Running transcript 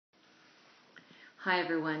Hi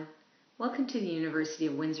everyone. Welcome to the University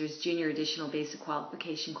of Windsor's Junior Additional Basic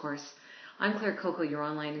Qualification course. I'm Claire Coco, your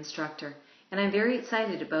online instructor, and I'm very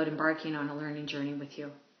excited about embarking on a learning journey with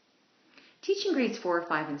you. Teaching grades 4,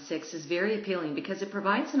 5, and 6 is very appealing because it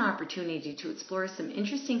provides an opportunity to explore some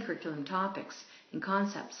interesting curriculum topics and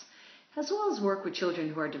concepts, as well as work with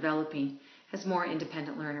children who are developing as more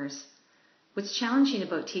independent learners. What's challenging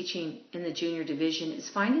about teaching in the junior division is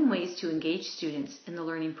finding ways to engage students in the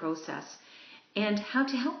learning process and how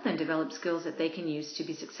to help them develop skills that they can use to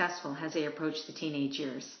be successful as they approach the teenage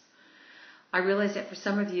years. I realize that for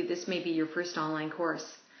some of you this may be your first online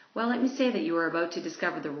course. Well, let me say that you are about to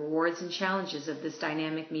discover the rewards and challenges of this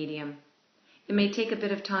dynamic medium. It may take a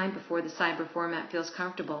bit of time before the cyber format feels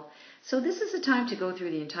comfortable, so this is a time to go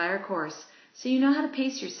through the entire course so you know how to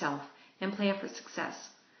pace yourself and plan for success.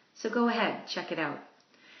 So go ahead, check it out.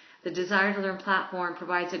 The Desire to Learn platform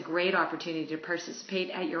provides a great opportunity to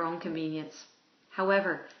participate at your own convenience.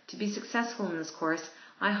 However, to be successful in this course,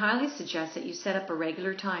 I highly suggest that you set up a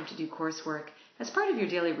regular time to do coursework as part of your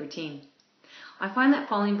daily routine. I find that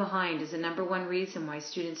falling behind is the #1 reason why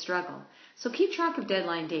students struggle, so keep track of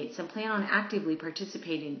deadline dates and plan on actively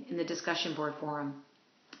participating in the discussion board forum.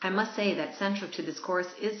 I must say that central to this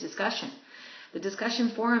course is discussion. The discussion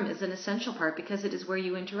forum is an essential part because it is where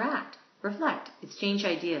you interact, reflect, exchange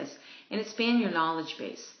ideas, and expand your knowledge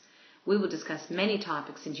base. We will discuss many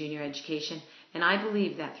topics in junior education, and I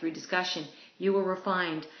believe that through discussion you will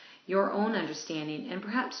refine your own understanding and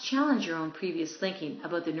perhaps challenge your own previous thinking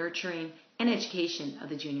about the nurturing and education of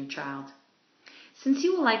the junior child. Since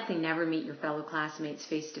you will likely never meet your fellow classmates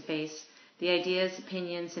face to face, the ideas,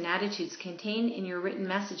 opinions, and attitudes contained in your written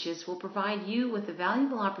messages will provide you with the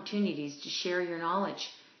valuable opportunities to share your knowledge,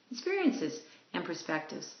 experiences, and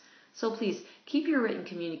perspectives. So please keep your written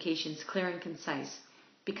communications clear and concise,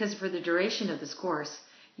 because for the duration of this course,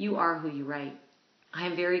 you are who you write. I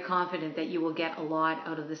am very confident that you will get a lot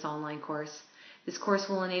out of this online course. This course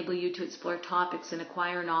will enable you to explore topics and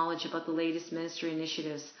acquire knowledge about the latest ministry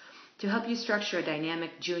initiatives to help you structure a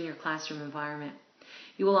dynamic junior classroom environment.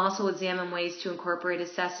 You will also examine ways to incorporate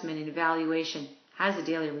assessment and evaluation as a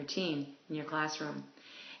daily routine in your classroom.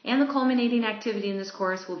 And the culminating activity in this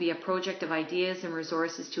course will be a project of ideas and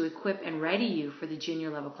resources to equip and ready you for the junior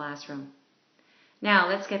level classroom. Now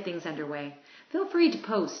let's get things underway. Feel free to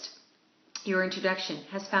post your introduction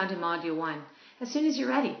as found in Module 1 as soon as you're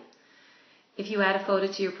ready. If you add a photo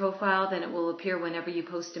to your profile, then it will appear whenever you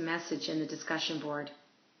post a message in the discussion board.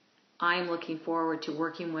 I am looking forward to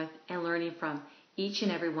working with and learning from each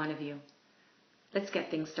and every one of you. Let's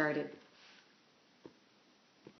get things started.